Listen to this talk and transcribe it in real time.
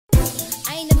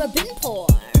ain't never been poor.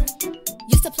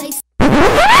 Used to play.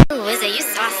 Ooh, is it you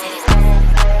saucy?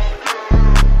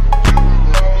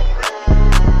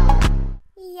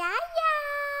 Yaya!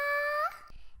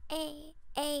 Hey,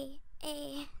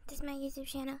 this is my YouTube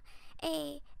channel.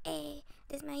 Hey,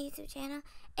 this is my YouTube channel.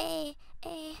 Hey,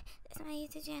 this is my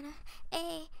YouTube channel.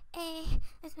 Hey,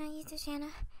 this is my YouTube channel.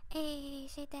 Hey,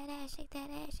 shake that ass,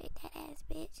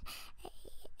 bitch.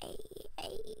 Hey.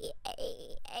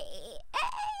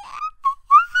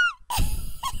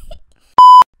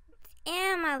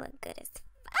 Damn, I look good as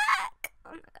fuck.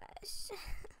 Oh my gosh.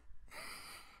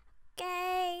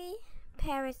 Okay.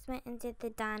 Paris went and did the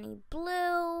Donnie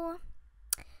Blue.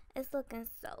 It's looking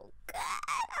so good.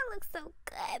 I look so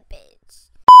good, bitch.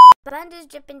 Bundles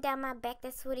dripping down my back,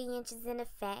 that's 40 inches in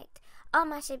effect. All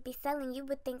my shit be selling, you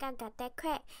would think I got that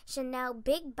crack. Chanel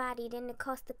big bodied and it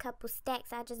cost a couple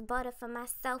stacks. I just bought it for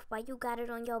myself while you got it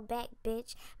on your back,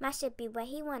 bitch. My shit be wet,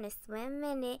 he wanna swim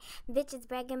in it. Bitches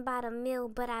bragging about a meal,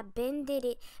 but I been did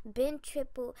it. Been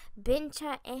triple, been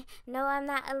charting. No, I'm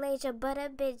not a laser, but a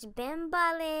bitch been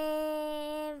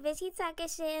ballin'. Bitch, he talking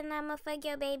shit and I'ma fuck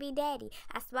your baby daddy.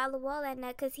 I swallow all that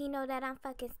nut cause he know that I'm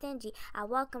fucking stingy. I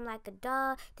walk him like a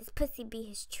dog, this pussy be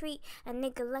his treat. A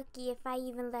nigga lucky if I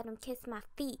even let him kiss my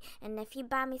feet. And if he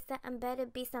buy me something, better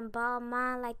be some ball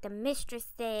mine like the mistress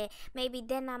said. Maybe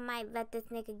then I might let this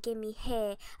nigga give me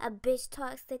head. A bitch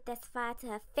talk slick, that's fire to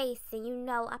her face, and you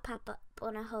know I pop up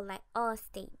on a hoe like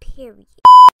Allstate, period.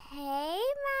 Hey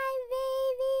my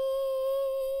babies.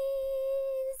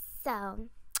 So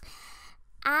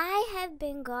I have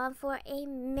been gone for a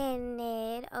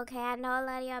minute, okay? I know a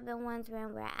lot of y'all been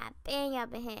wondering where I've been. Y'all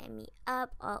been hitting me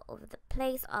up all over the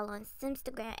place, all on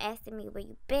Instagram, asking me where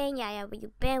you been. Yaya, where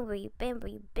you been? Where you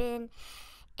been?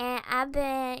 And I've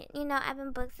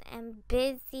been booked and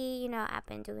busy. I've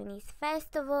been doing these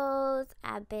festivals.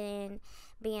 I've been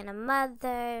being a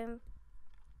mother.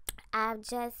 I've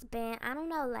just been,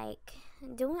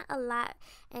 doing a lot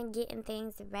and getting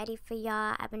things ready for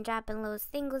y'all. I've been dropping little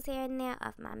singles here and there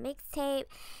off my mixtape.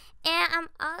 And I'm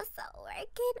also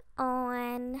working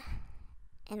on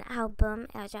an album,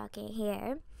 as y'all can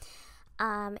hear.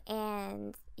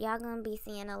 And y'all gonna be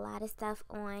seeing a lot of stuff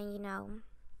on,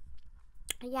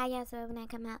 Yaya'S when that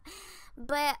come out.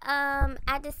 But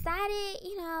I decided,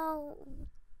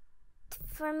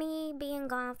 for me being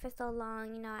gone for so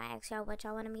long, I asked y'all what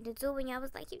y'all wanted me to do, and y'all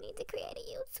was like, you need to create a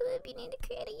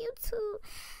YouTube.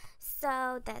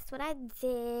 So that's what I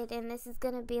did, and this is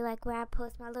gonna be like where I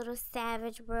post my little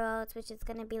savage worlds, which is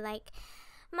gonna be like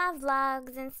my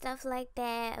vlogs and stuff like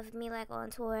that of me like on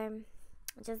tour,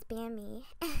 just being me.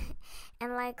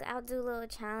 And like I'll do little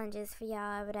challenges for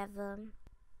y'all or whatever.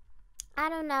 I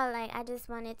don't know, I just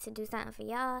wanted to do something for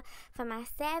y'all, for my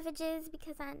savages,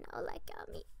 because I know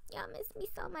y'all miss me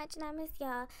so much, and I miss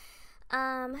y'all.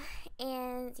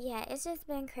 And yeah, it's just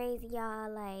been crazy,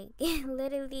 y'all.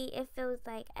 Literally, it feels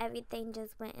like everything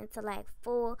just went into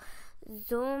full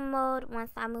Zoom mode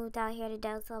once I moved out here to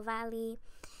Delta Valley,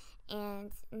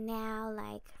 and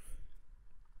now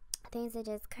things are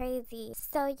just crazy.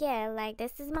 So yeah,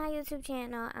 this is my YouTube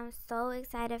channel. I'm so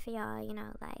excited for y'all,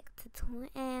 to tune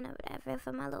in or whatever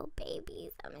for my little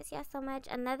babies. I miss y'all so much.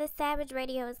 Another Savage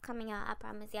Radio is coming out, I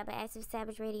promise y'all. But as for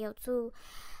Savage Radio 2,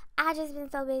 I just been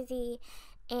so busy.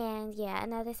 And yeah,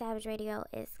 another Savage Radio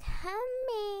is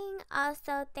coming.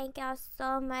 Also, thank y'all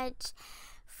so much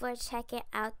for checking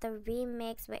out the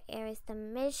remix with Yaya'S the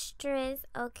Mistress,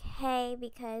 okay?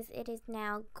 Because it is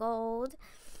now gold,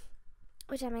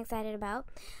 which I'm excited about.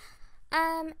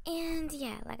 And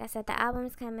yeah, like I said, the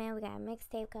album's coming. We got a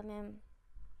mixtape coming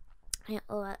and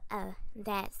all of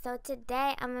that. So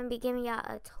today I'm gonna be giving y'all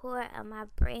a tour of my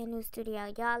brand new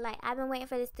studio. Y'all, I've been waiting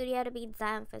for the studio to be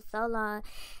done for so long.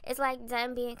 It's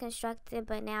done being constructed,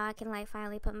 but now I can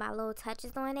finally put my little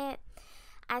touches on it.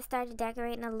 I started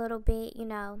decorating a little bit,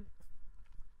 I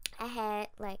had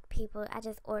people, I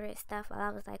just ordered stuff while I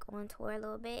was on tour a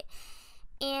little bit.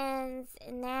 And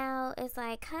now it's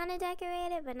kind of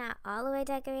decorated, but not all the way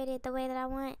decorated the way that I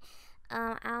want.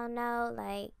 I don't know,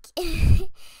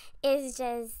 it's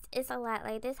a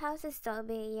lot. This house is so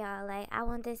big, y'all. I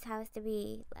want this house to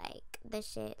be the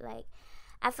shit.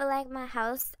 I feel like my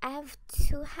house, I have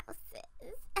 2 houses.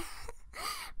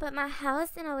 But my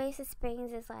house in Oasis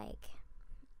Springs is I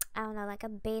don't know, a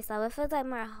base level. It feels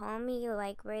more homey,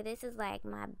 where this is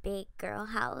my big girl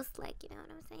house, you know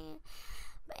what I'm saying?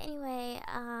 But anyway,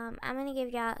 I'm gonna give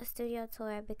y'all a studio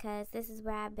tour because this is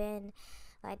where I've been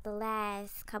the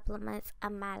last couple of months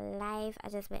of my life. I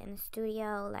just been in the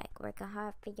studio working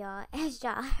hard for y'all, as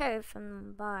y'all heard from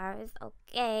the bars,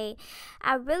 okay?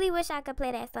 I really wish I could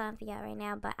play that song for y'all right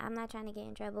now, but I'm not trying to get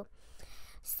in trouble.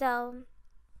 So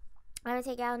I'm gonna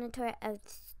take y'all on a tour of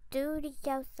the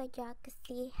studio so y'all can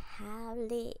see how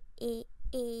lit it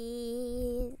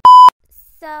is.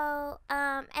 So,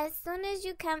 as soon as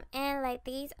you come in, like,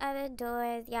 these are the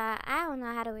doors, y'all. I don't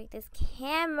know how to work this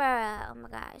camera. Oh my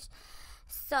gosh.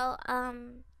 So,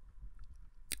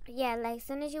 yeah, like, as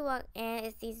soon as you walk in,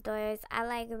 it's these doors.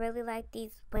 I really like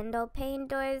these window pane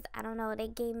doors. I don't know, they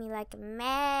gave me like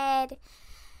mad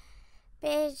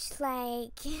bitch,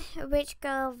 like, rich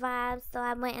girl vibes. So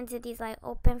I went into these like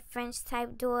open French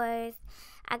type doors.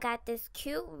 I got this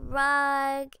cute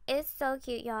rug. It's so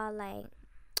cute, y'all. Like,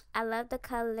 I love the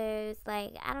colors.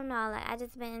 Like, I don't know, like, I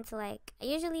just been into, like,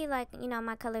 usually, like, you know,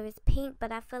 my color is pink,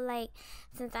 but I feel like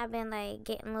since I've been, like,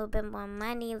 getting a little bit more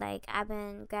money, like, I've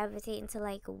been gravitating to,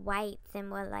 like, whites and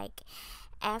more, like,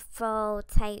 afro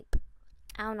type,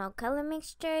 I don't know, color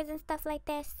mixtures and stuff like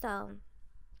that. So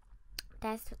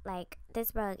that's, like,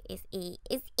 this rug is it.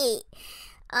 It's it.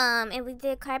 And we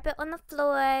did carpet on the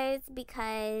floors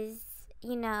because,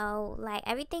 you know, like,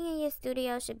 everything in your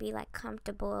studio should be, like,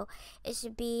 comfortable. It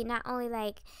should be not only,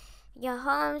 like, your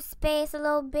home space a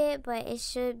little bit, but it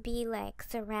should be, like,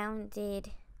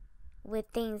 surrounded with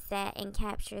things that and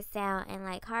capture sound. And,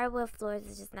 like, hardwood floors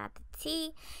is just not the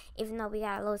tea, even though we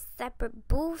got a little separate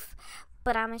booth.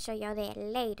 But I'm gonna show y'all that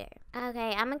later.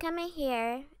 Okay, I'm gonna come in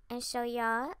here and show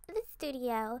y'all the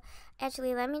studio.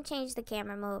 Actually, let me change the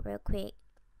camera mode real quick.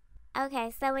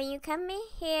 Okay, so when you come in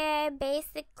here,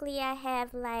 basically I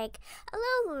have like a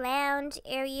little lounge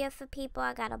area for people.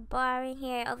 I got a bar in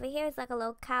here. Over here is like a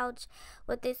little couch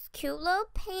with this cute little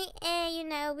paint, and you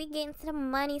know, we getting to the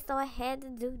money, so I had to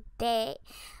do that.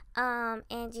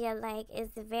 And yeah, like,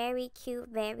 it's very cute,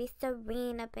 very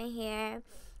serene up in here.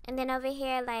 And then over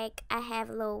here, like, I have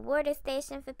a little water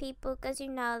station for people, because, you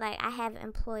know, like, I have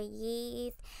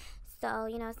employees. So,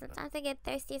 you know, sometimes I get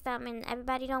thirsty or something, and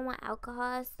everybody don't want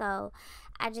alcohol. So,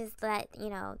 I just let, you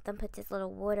know, them put this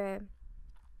little water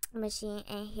machine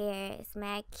in here. It's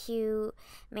mad cute.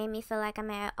 Made me feel like I'm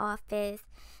at an office.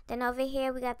 Then over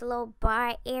here, we got the little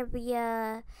bar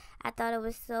area. I thought it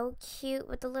was so cute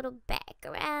with the little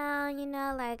background, you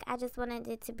know. Like, I just wanted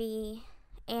it to be,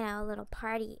 you know, a little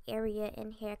party area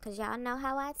in here, because y'all know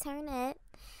how I turn it.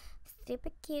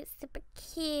 Super cute, super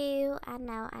cute. I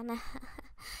know.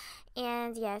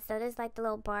 And yeah, so this is like the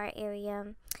little bar area.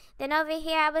 Then over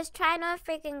here, I was trying on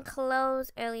freaking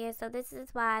clothes earlier, so this is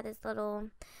why this little,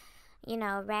 you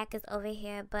know, rack is over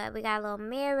here. But we got a little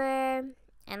mirror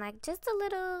and like just a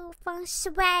little feng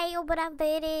shui or whatever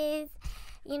it is,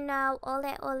 you know, all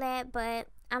that. But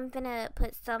I'm gonna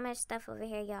put so much stuff over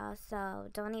here, y'all, so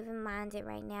don't even mind it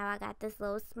right now. I got this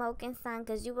little smoking sun,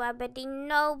 because you already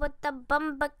know what the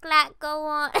bumper clock go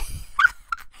on.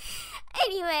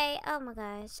 Anyway, oh my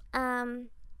gosh.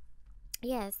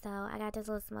 Yeah, so I got this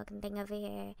little smoking thing over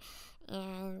here,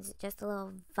 and just a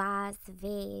little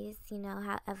vase, you know,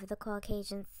 however the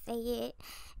Caucasians say it,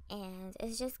 and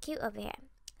it's just cute over here.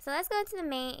 So let's go to the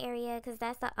main area, because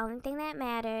that's the only thing that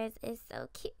matters. It's so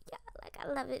cute, y'all. Like, I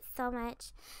love it so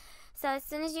much. So as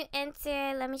soon as you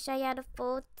enter, let me show y'all the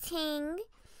full ting.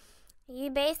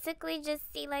 You basically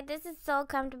just see, like, this is so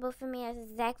comfortable for me.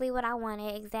 It's exactly what I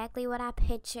wanted, exactly what I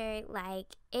pictured. Like,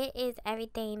 it is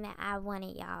everything that I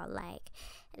wanted, y'all. Like,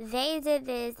 they did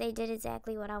this. They did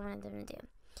exactly what I wanted them to do.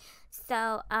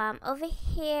 So, over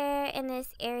here in this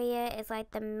area is,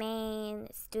 like, the main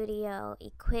studio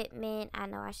equipment. I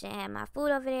know I should have my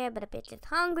food over there, but a bitch is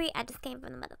hungry. I just came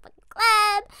from the motherfucking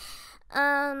club.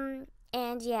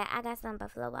 And, yeah, I got some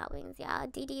Buffalo Wild Wings, y'all.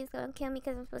 DD is gonna kill me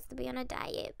because I'm supposed to be on a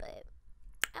diet, but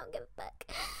I don't give a fuck.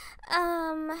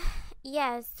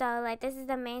 Yeah, so, like, this is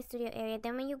the main studio area.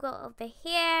 Then when you go over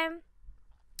here,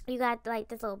 you got, like,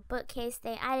 this little bookcase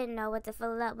thing. I didn't know what to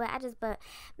fill it up, but I just put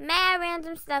mad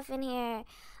random stuff in here.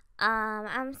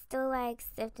 I'm still, like,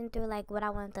 sifting through, like, what I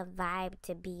want the vibe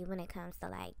to be when it comes to,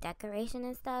 like, decoration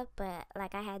and stuff. But,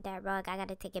 like, I had that rug. I got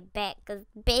to take it back because,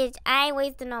 bitch, I ain't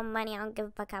wasting no money. I don't give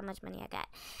a fuck how much money I got.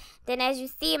 Then, as you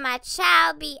see, my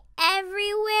child be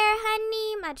everywhere,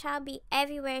 honey. My child be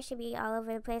everywhere. She be all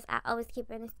over the place. I always keep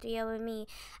her in the studio with me.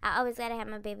 I always got to have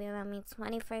my baby around me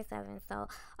 24/7. So,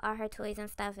 all her toys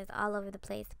and stuff is all over the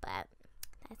place. But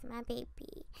that's my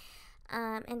baby.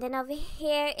 And then over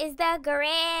here is the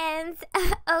grand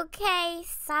okay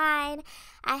sign.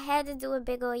 I had to do a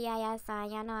big old Yaya'S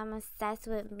sign. Y'all know I'm obsessed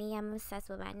with me. I'm obsessed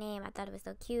with my name. I thought it was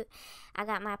so cute. I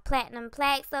got my platinum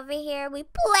plaques over here. We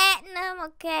platinum,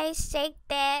 okay? Shake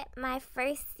that. My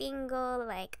first single.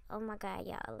 Like, oh my God,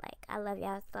 y'all. Like, I love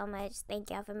y'all so much. Thank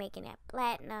y'all for making that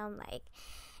platinum. Like,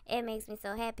 it makes me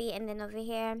so happy. And then over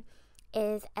here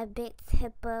is a bit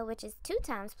tipper, which is 2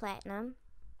 times platinum,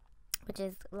 which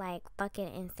is like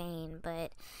fucking insane.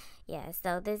 But yeah,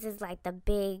 so this is like the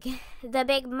big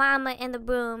mama in the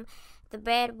room, the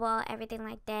bed wall, everything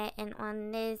like that. And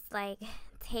on this like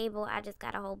table, I just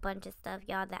got a whole bunch of stuff,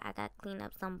 y'all, that I got to clean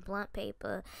up. Some blunt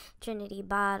paper, Trinity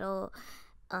bottle,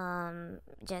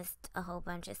 just a whole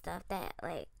bunch of stuff that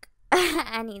like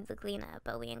I need to clean up,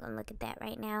 but we ain't gonna look at that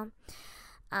right now.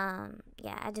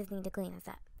 Yeah, I just need to clean this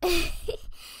up.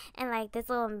 And like this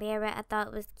little mirror I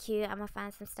thought was cute. I'm gonna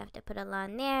find some stuff to put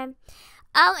along there.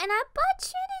 Oh, and I bought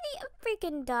Trinity a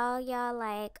freaking doll, y'all.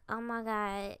 Like, oh my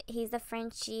god, he's a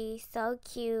Frenchie, so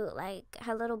cute. Like,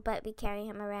 her little butt be carrying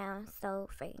him around, so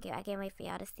freaking cute. I can't wait for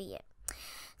y'all to see it.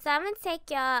 So I'm gonna take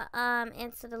y'all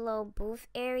into the little booth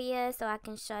area so I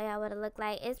can show y'all what it look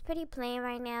like. It's pretty plain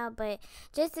right now, but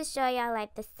just to show y'all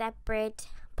like the separate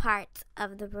parts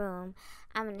of the room,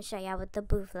 I'm gonna show y'all what the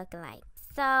booth looking like.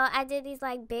 So I did these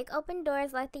like big open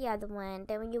doors like the other one.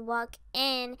 Then when you walk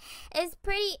in, it's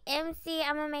pretty empty.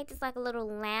 I'm gonna make this like a little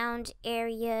lounge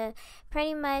area.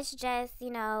 Pretty much just, you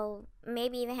know,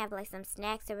 maybe even have like some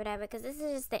snacks or whatever, because this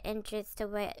is just the entrance to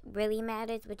what really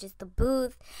matters, which is the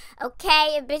booth.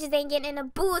 Okay, if bitches ain't getting in the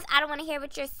booth, I don't want to hear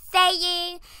what you're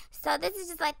saying. So this is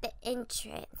just like the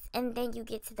entrance, and then you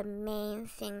get to the main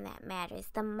thing that matters,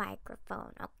 the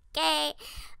microphone. Okay.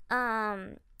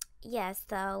 Yeah,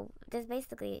 so that's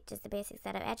basically just the basic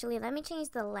setup. Actually, let me change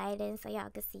the lighting so y'all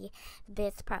can see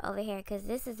this part over here, because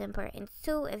this is important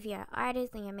too if you're an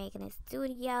artist and you're making a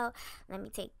studio. Let me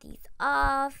take these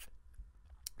off.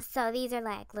 So these are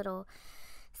like little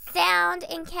sound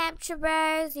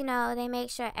encapturers. You know, they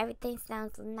make sure everything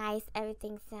sounds nice,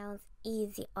 everything sounds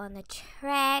easy on the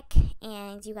track,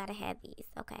 and you gotta have these.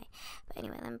 Okay, but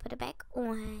anyway, let me put it back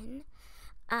on.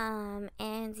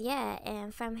 And yeah,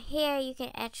 and from here you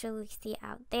can actually see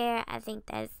out there. I think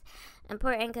that's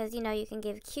important because, you know, you can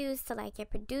give cues to like your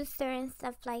producer and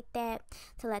stuff like that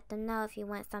to let them know if you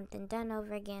want something done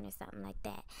over again or something like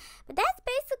that. But that's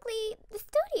basically the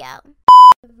studio.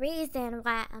 The reason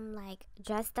why I'm like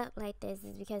dressed up like this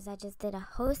is because I just did a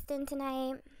hosting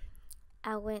tonight.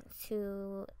 I went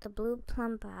to the Blue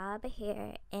Plum Bob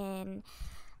here in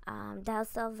Del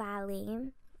Sol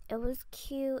Valley. It was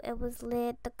cute. It was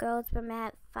lit. The girls were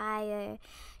mad fire.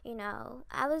 You know,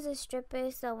 I was a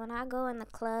stripper, so when I go in the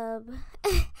club,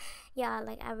 y'all,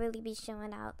 like, I really be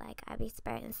showing out. Like, I be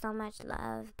spreading so much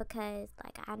love because,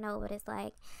 like, I know what it's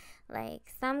like.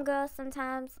 Like, some girls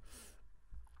sometimes,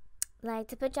 like,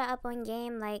 to put y'all up on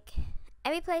game, like,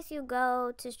 every place you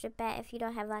go to strip at, if you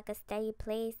don't have, like, a steady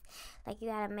place, like, you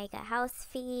gotta make a house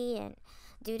fee and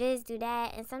do this, do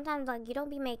that, and sometimes, like, you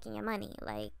don't be making your money.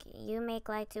 Like, you make,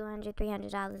 like, $200,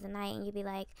 $300 a night, and you be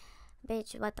like,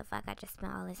 bitch, what the fuck, I just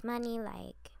spent all this money,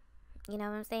 like, you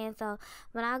know what I'm saying? So,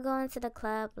 when I go into the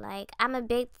club, like, I'm a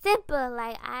big tipper.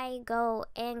 Like, I go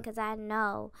in because I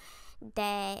know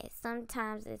that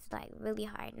sometimes it's, like, really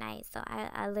hard nights, so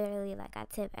I literally, like, I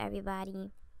tip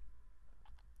everybody,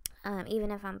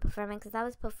 even if I'm performing, because I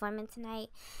was performing tonight.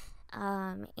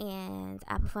 And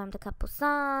I performed a couple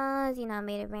songs, you know,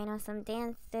 made it rain on some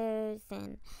dancers,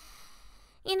 and,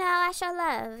 you know, I show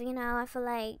love, you know. I feel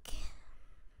like,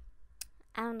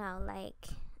 I don't know, like,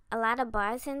 a lot of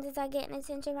bartenders are getting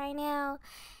attention right now,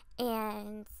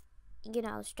 and, you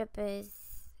know, strippers,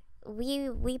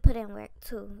 we put in work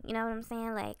too, you know what I'm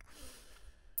saying? Like,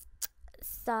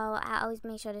 so I always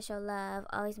make sure to show love,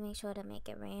 always make sure to make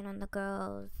it rain on the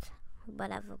girls,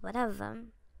 whatever.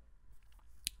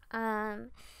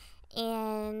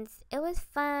 And it was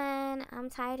fun. I'm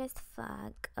tired as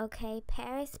fuck. Okay,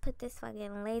 Paris put this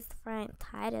fucking lace front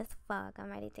tight as fuck. I'm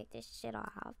ready to take this shit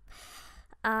off.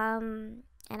 And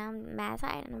I'm mad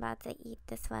tired. I'm about to eat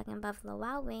this fucking Buffalo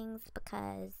Wild Wings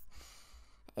because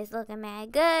it's looking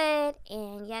mad good.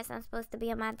 And yes, I'm supposed to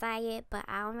be on my diet, but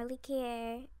I don't really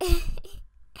care.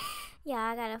 Yeah,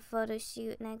 I got a photo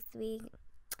shoot next week.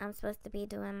 I'm supposed to be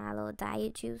doing my little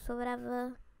diet juice or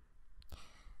whatever.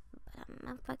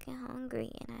 I'm fucking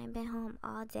hungry, and I ain't been home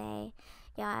all day.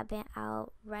 Y'all, I've been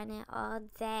out running all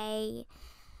day.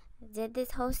 Did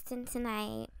this hosting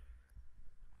tonight,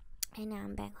 and now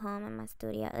I'm back home in my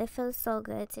studio. It feels so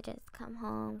good to just come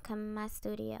home, come in my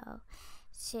studio,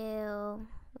 chill,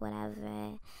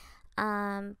 whatever.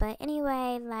 But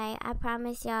anyway, like, I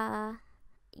promise y'all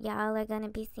are gonna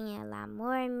be seeing a lot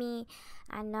more of me.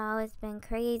 I know it's been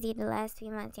crazy the last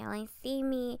few months. Y'all ain't see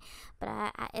me,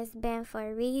 but it's been for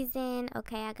a reason.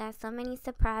 Okay, I got so many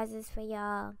surprises for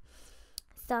y'all,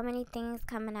 so many things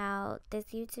coming out. This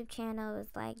YouTube channel is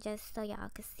like just so y'all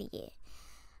can see it.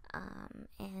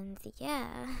 And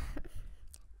yeah,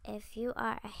 if you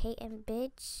are a hating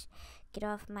bitch, get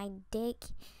off my dick.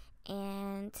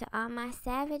 And to all my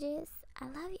savages, I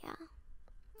love y'all.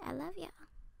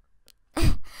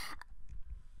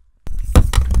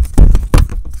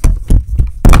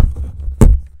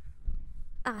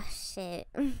 Oh, shit.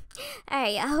 All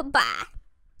right, y'all. Bye.